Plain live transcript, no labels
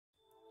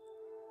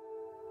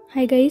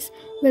Hi guys,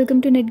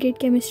 welcome to Netgate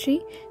Chemistry.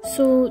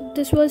 So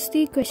this was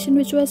the question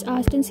which was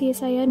asked in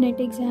CSIR net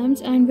exams,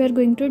 and we are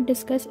going to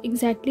discuss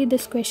exactly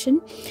this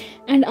question.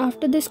 And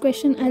after this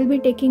question I'll be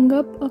taking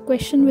up a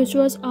question which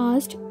was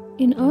asked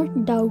in a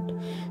doubt.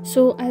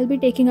 So I'll be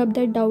taking up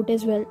that doubt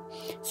as well.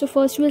 So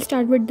first we'll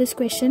start with this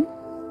question.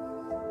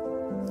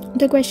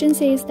 The question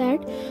says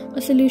that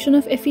a solution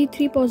of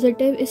Fe3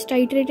 positive is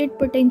titrated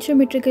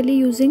potentiometrically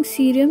using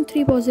cerium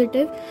 3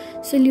 positive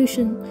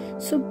solution.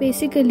 So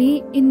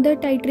basically in the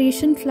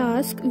titration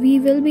flask we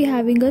will be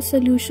having a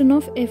solution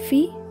of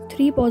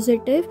Fe3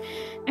 positive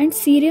and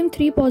cerium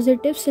 3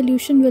 positive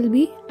solution will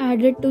be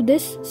added to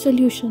this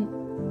solution.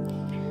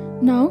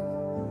 Now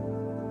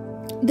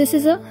this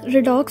is a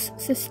redox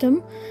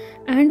system,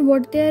 and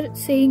what they are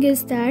saying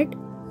is that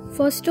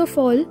first of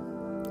all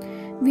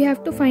we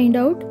have to find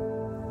out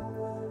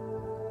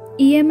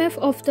EMF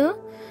of the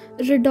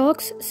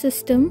redox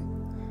system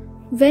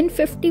when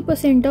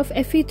 50% of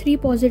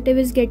Fe3 positive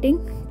is getting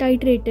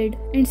titrated,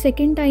 and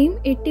second time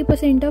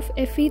 80% of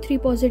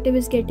Fe3 positive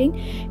is getting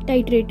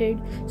titrated.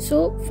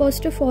 So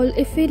first of all,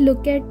 if we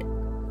look at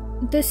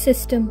this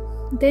system,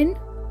 then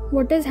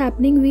what is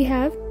happening, we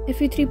have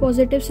Fe3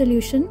 positive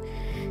solution,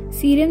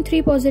 cerium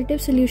 3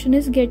 positive solution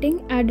is getting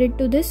added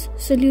to this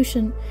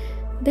solution.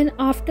 Then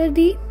after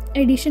the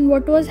addition,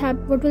 what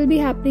will be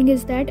happening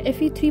is that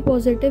Fe3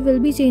 positive will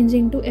be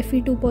changing to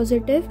Fe2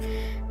 positive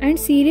and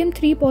cerium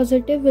 3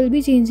 positive will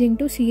be changing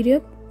to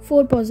cerium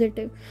 4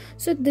 positive.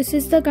 So this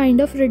is the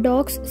kind of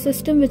redox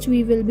system which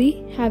we will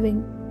be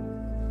having.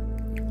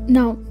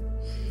 Now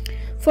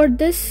for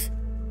this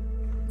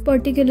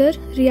particular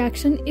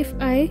reaction, if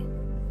I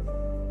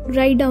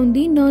write down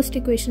the Nernst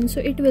equation, so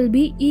it will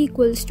be E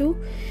equals to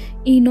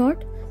E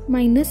naught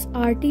minus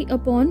RT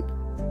upon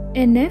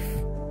NF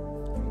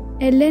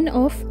ln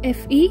of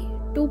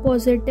Fe2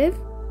 positive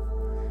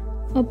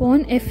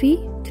upon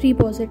Fe3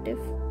 positive.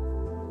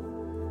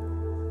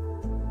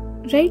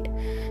 Right?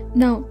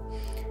 Now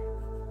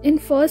in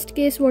first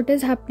case what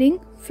is happening,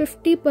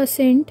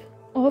 50%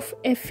 of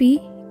Fe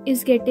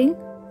is getting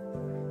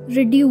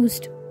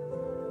reduced,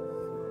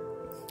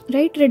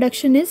 right?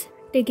 Reduction is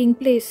taking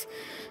place.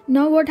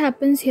 Now what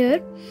happens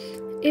here,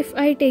 if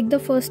I take the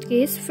first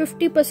case,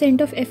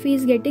 50% of Fe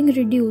is getting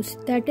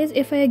reduced. That is,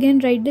 if I again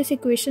write this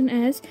equation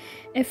as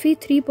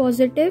Fe3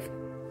 positive,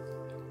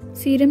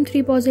 cerium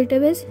 3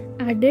 positive is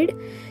added,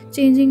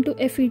 changing to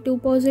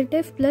Fe2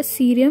 positive plus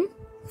cerium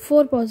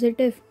 4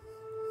 positive.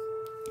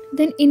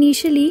 Then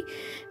initially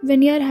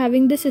when you are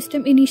having the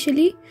system,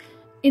 initially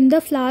in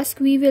the flask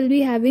we will be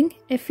having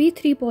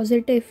Fe3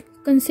 positive.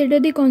 Consider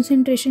the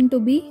concentration to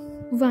be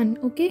 1.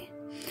 Okay,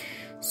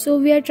 so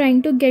we are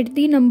trying to get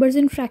the numbers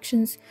in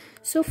fractions.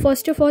 So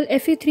first of all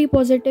Fe3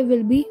 positive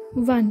will be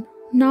 1.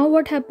 Now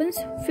what happens,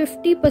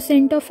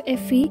 50% of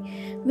Fe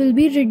will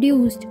be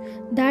reduced.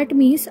 That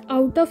means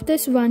out of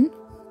this 1,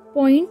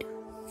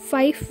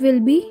 0.5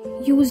 will be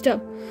used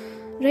up,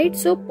 right?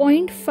 So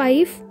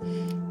 0.5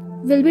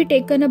 will be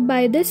taken up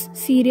by this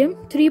cerium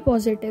 3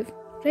 positive,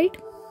 right?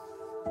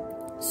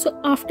 So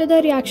after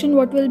the reaction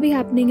what will be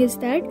happening is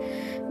that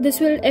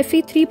this will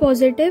Fe3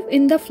 positive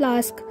in the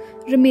flask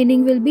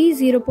remaining will be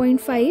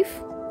 0.5,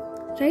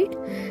 right?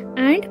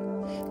 And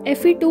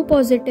Fe2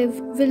 positive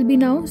will be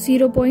now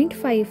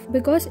 0.5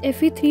 because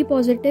Fe3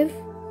 positive,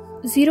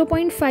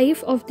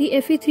 0.5 of the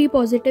Fe3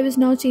 positive is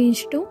now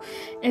changed to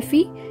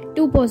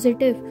Fe2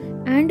 positive,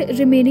 and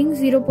remaining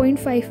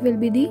 0.5 will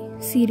be the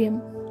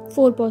cerium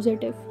 4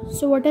 positive.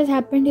 So what has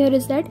happened here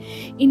is that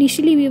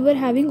initially we were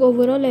having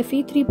overall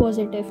Fe3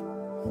 positive,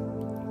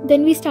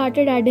 then we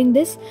started adding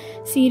this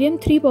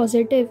cerium 3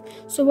 positive.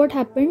 So what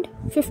happened,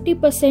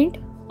 50%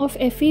 of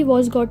Fe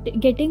was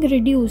getting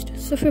reduced.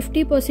 So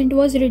 50%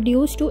 was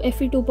reduced to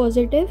Fe2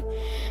 positive,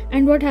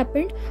 and what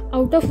happened,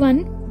 out of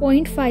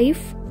 1.5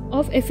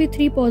 of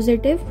Fe3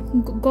 positive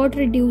got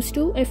reduced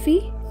to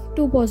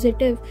Fe2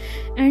 positive,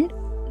 and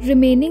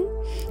remaining,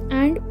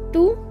 and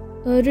to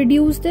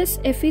reduce this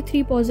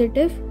Fe3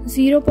 positive,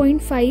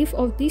 0.5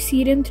 of the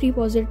cerium 3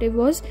 positive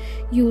was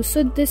used.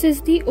 So this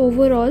is the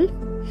overall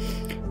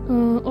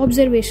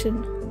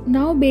observation.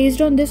 Now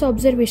based on this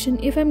observation,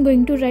 if I'm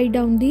going to write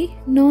down the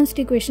Nernst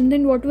equation,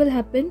 then what will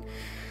happen,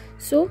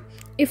 so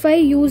if I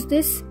use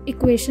this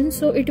equation,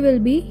 so it will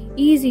be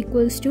E is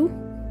equals to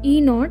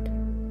E naught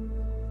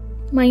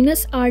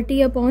minus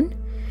RT upon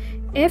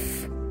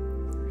F,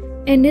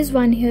 N is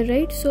 1 here,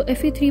 right? So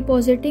Fe3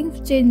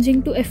 positive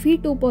changing to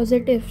Fe2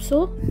 positive,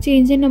 so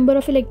change in number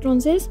of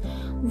electrons is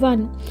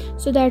 1.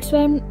 So that's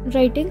why I'm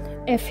writing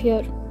F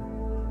here.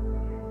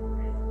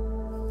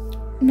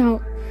 Now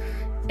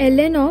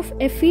ln of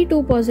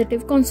Fe2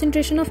 positive,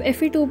 concentration of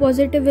Fe2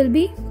 positive will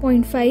be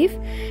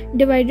 0.5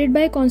 divided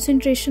by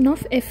concentration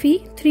of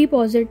Fe3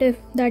 positive,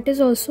 that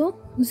is also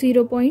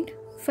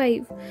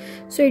 0.5.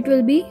 So it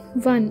will be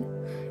 1,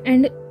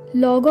 and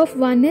log of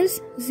 1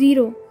 is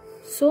 0.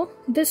 So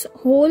this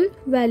whole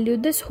value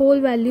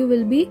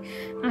will be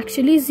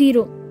actually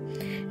 0,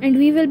 and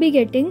we will be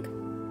getting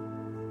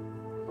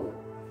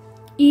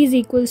E is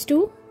equals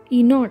to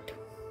E naught.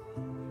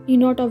 E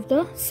naught of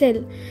the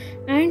cell,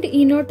 and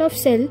E naught of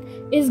cell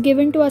is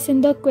given to us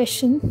in the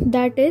question,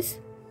 that is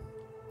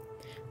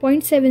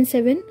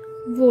 0.77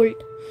 volt.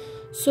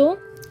 So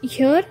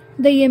here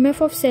the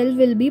EMF of cell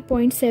will be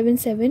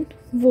 0.77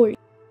 volt.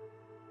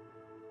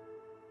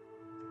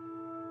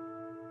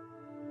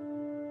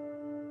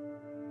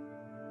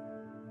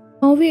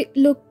 Now we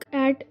look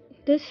at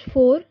this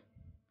 4.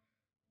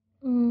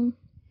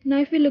 Now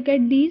if we look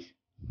at these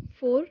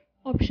 4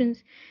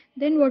 options,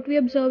 then what we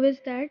observe is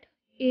that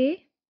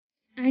A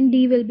and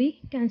D will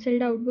be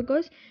cancelled out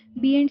because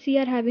B and C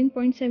are having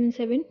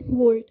 0.77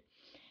 volt.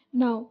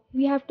 Now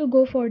we have to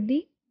go for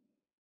the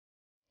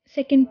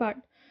second part.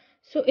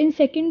 So in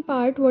second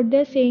part, what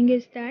they're saying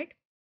is that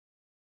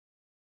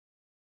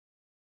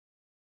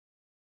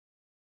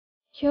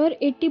here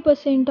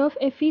 80% of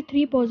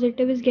Fe3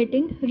 positive is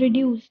getting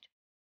reduced.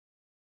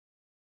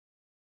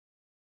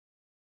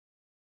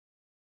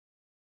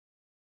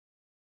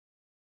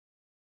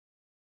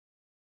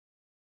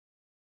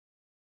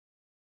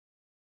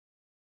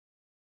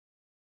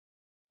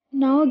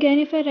 Now again,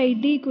 if I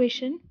write the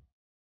equation,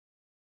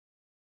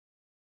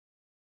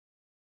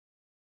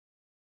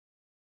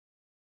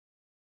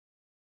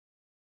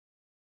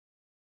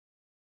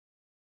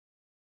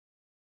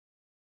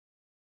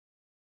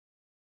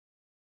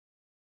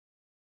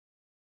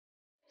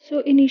 so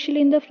initially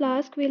in the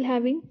flask we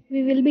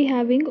will be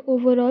having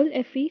overall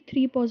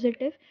Fe3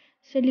 positive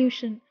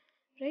solution,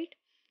 right?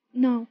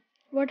 Now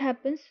what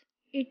happens?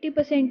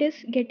 80%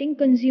 is getting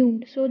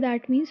consumed, so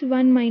that means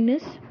 1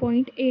 minus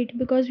 0.8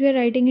 because we are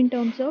writing in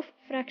terms of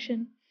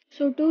fraction.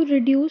 So to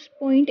reduce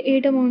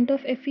 0.8 amount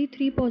of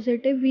Fe3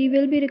 positive, we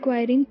will be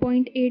requiring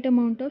 0.8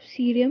 amount of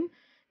cerium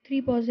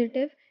 3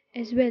 positive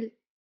as well.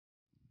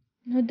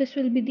 Now this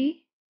will be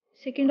the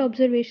second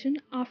observation.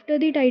 After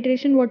the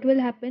titration, what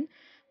will happen?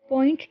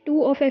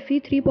 0.2 of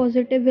Fe3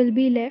 positive will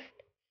be left,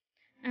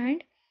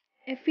 and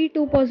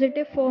Fe2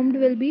 positive formed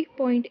will be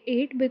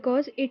 0.8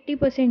 because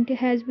 80%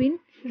 has been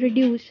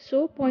reduced.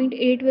 So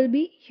 0.8 will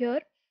be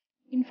here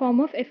in form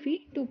of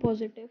Fe2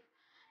 positive.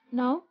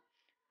 Now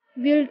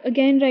we'll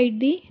again write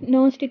the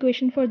Nernst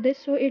equation for this.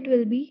 So it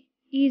will be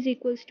E is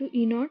equals to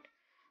E naught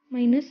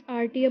minus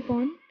RT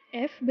upon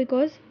F,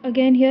 because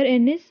again here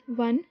N is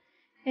 1,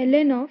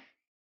 ln of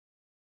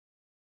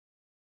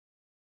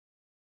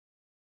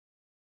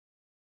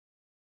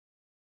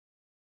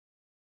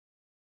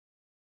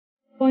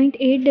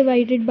 0.8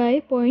 divided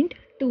by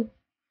 0.2.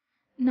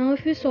 Now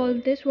if we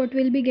solve this, what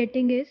we'll be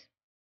getting is,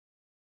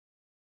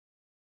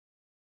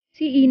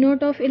 see, E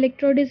naught of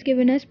electrode is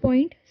given as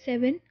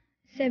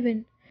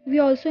 0.77. We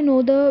also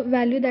know the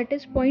value, that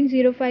is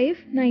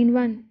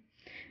 0.0591.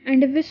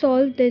 And if we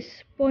solve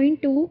this,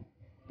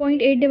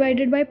 0.8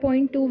 divided by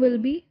 0.2 will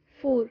be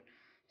 4.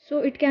 So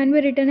it can be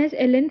written as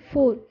ln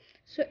 4.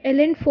 So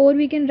ln 4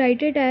 we can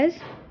write it as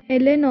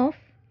ln of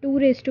 2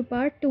 raised to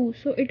power 2.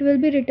 So it will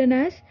be written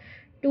as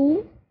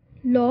 2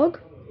 log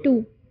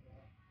 2.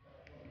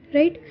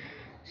 Right?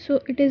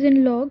 So it is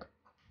in log.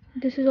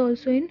 This is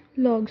also in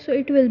log. So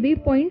it will be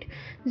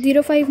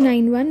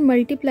 0.0591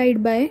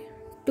 multiplied by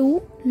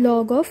 2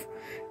 log of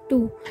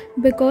 2,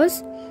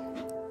 because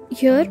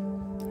here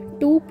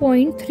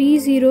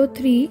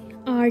 2.303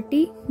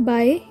 RT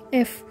by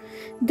F.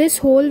 This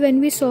whole, when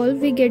we solve,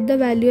 we get the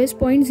value as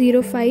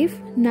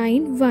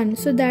 0.0591.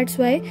 So that's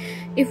why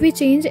if we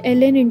change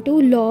ln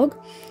into log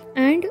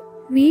and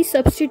we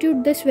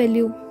substitute this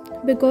value,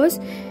 because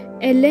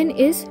ln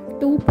is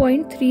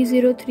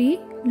 2.303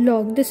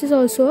 log. This is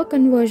also a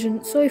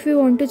conversion. So if we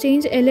want to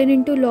change ln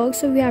into log,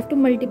 so we have to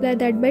multiply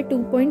that by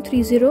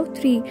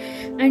 2.303,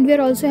 and we are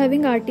also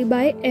having RT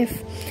by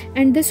F,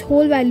 and this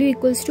whole value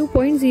equals to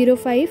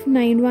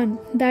 0.0591.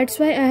 That's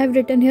why I have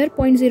written here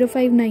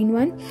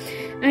 0.0591.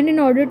 And in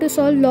order to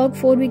solve log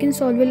 4, we can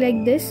solve it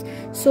like this.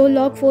 So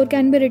log 4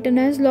 can be written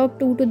as log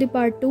 2 to the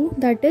power 2,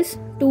 that is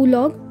 2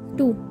 log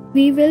 2.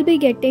 We will be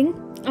getting,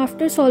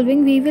 after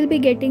solving, we will be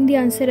getting the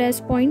answer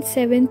as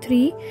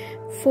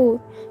 0.734.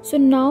 So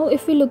now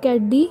if we look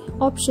at the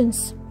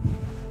options,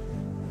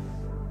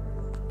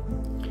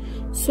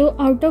 so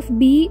out of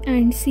B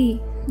and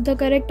C, the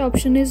correct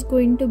option is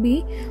going to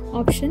be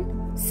option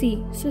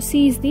C. So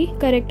C is the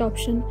correct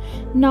option.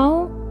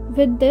 Now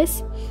with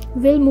this,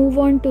 we'll move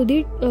on to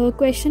the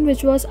question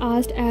which was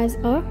asked as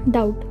a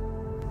doubt.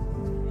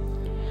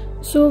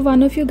 So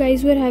one of you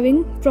guys were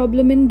having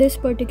problem in this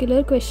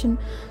particular question.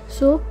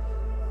 So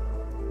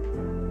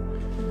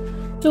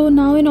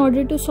now in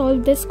order to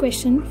solve this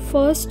question,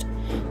 first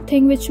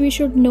thing which we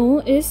should know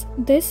is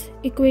this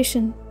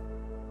equation.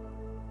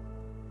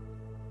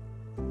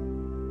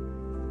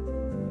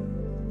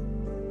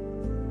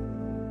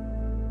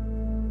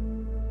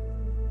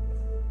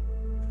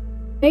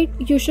 Right,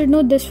 you should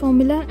know this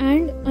formula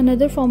and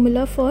another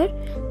formula for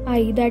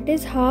I, that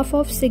is half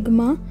of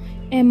sigma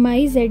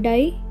mi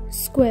zi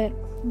square.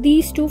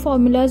 These two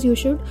formulas you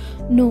should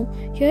know.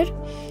 Here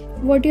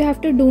what you have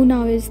to do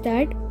now is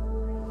that,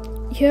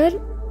 here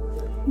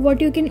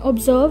what you can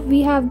observe,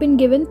 we have been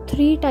given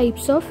 3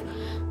 types of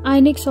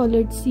ionic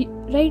solids,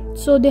 right?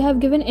 So they have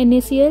given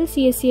NaCl,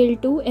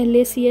 CaCl2,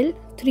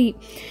 LaCl3. 3.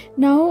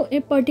 Now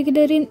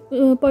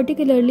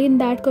particularly in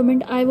that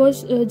comment, I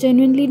was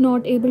genuinely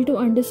not able to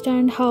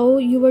understand how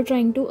you were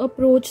trying to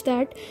approach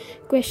that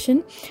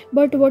question,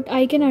 but what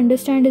I can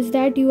understand is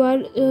that you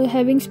are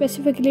having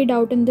specifically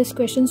doubt in this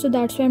question, so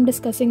that's why I'm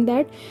discussing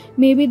that.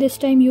 Maybe this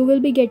time you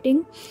will be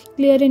getting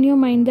clear in your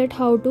mind that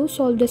how to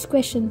solve this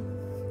question.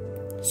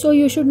 So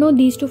you should know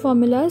these two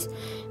formulas,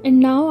 and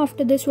now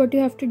after this what you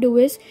have to do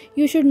is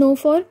you should know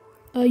for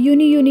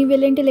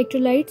univalent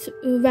electrolytes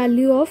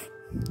value of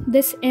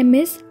this M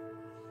is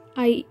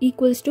I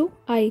equals to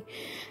I,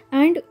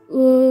 and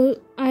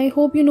I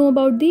hope you know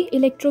about the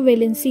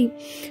electrovalency.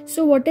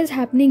 So what is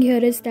happening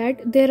here is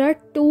that there are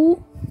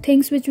two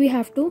things which we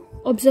have to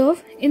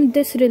observe in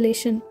this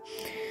relation.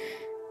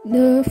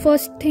 The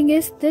first thing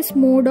is this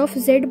mode of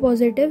Z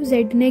positive,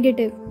 Z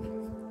negative.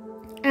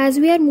 As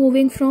we are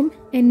moving from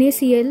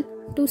NaCl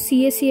to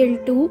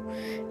CaCl2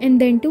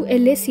 and then to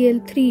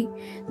LaCl3,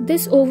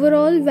 this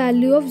overall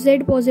value of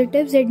Z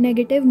positive, Z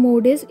negative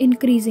mode is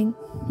increasing.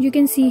 You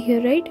can see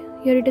here, right?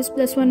 Here it is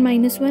 +1,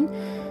 -1,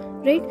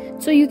 right?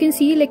 So you can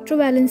see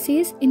electrovalency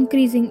is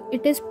increasing.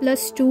 It is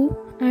 +2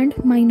 and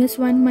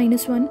 -1,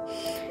 -1.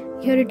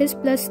 Here it is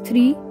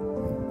 +3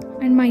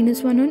 and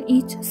 -1 on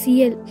each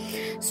Cl.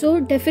 So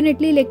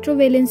definitely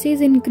electrovalency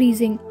is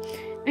increasing.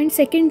 And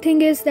second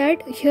thing is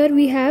that here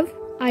we have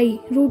I,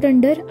 root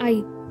under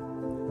I.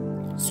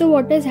 So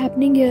what is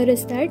happening here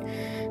is that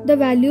the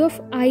value of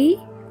I,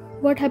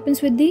 what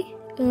happens with the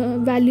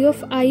value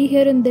of I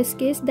here in this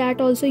case, that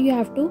also you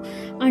have to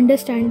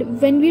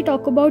understand. When we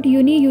talk about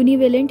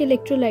univalent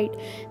electrolyte,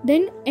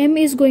 then M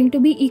is going to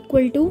be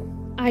equal to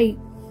I,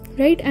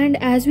 right? And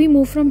as we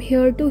move from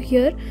here to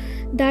here,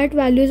 that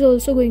value is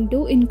also going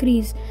to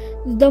increase.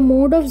 The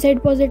mode of Z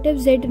positive,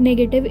 Z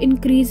negative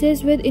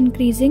increases with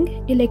increasing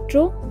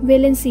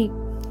electrovalency.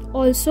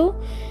 Also,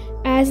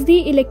 as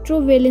the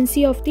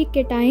electrovalency of the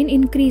cation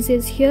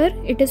increases, here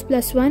it is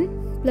 +1,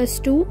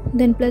 +2,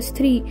 then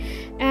 +3.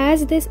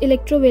 As this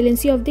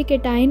electrovalency of the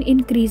cation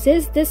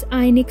increases, this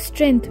ionic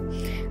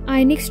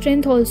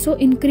strength also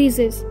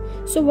increases.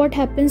 So what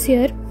happens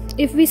here,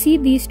 if we see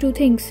these two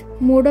things,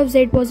 mode of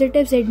Z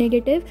positive, Z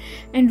negative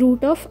and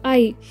root of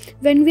I,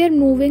 when we are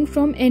moving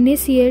from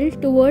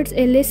NaCl towards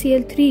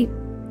LaCl3,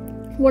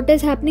 what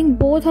is happening,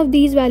 both of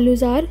these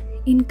values are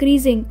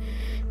increasing.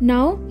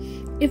 Now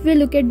if we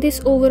look at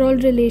this overall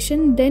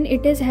relation, then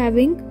it is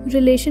having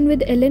relation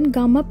with ln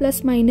gamma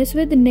plus minus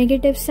with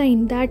negative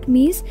sign. That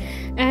means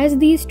as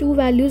these two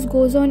values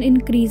goes on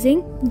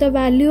increasing, the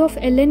value of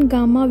ln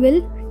gamma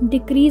will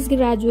decrease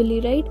gradually,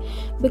 right,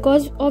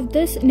 because of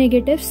this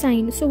negative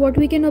sign. So what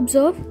we can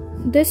observe,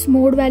 this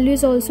mode value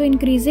is also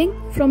increasing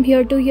from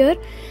here to here,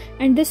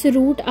 and this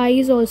root I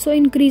is also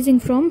increasing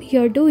from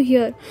here to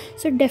here.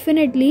 So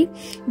definitely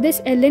this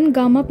ln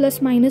gamma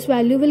plus minus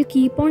value will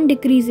keep on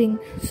decreasing.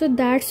 So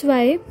that's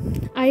why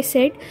I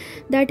said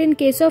that in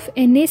case of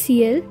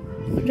NaCl,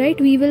 right,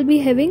 we will be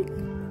having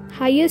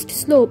highest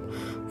slope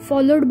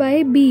followed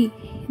by B,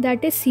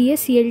 that is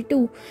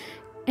CaCl2,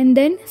 and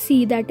then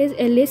C, that is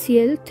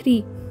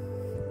LaCl3.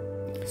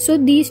 So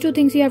these two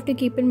things you have to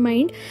keep in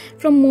mind.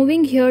 From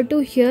moving here to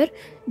here,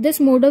 this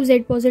mode of Z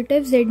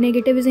positive, Z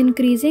negative is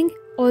increasing.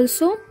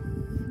 Also,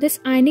 this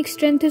ionic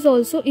strength is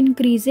also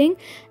increasing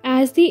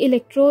as the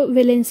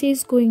electrovalency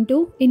is going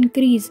to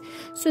increase.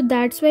 So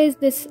that's why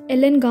this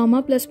ln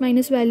gamma plus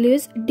minus value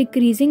is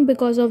decreasing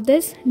because of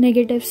this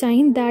negative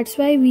sign. That's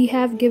why we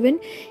have given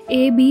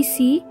A, B,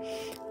 C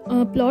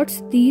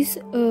plots these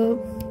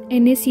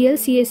NaCl,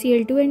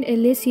 CaCl2 and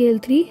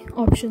LaCl3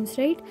 options,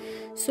 right?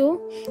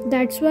 So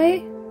that's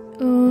why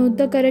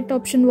the correct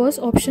option was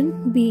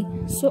option B.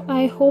 So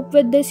I hope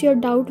with this your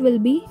doubt will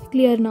be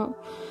clear now.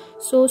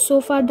 So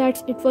far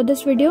that's it for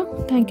this video.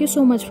 Thank you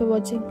so much for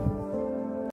watching.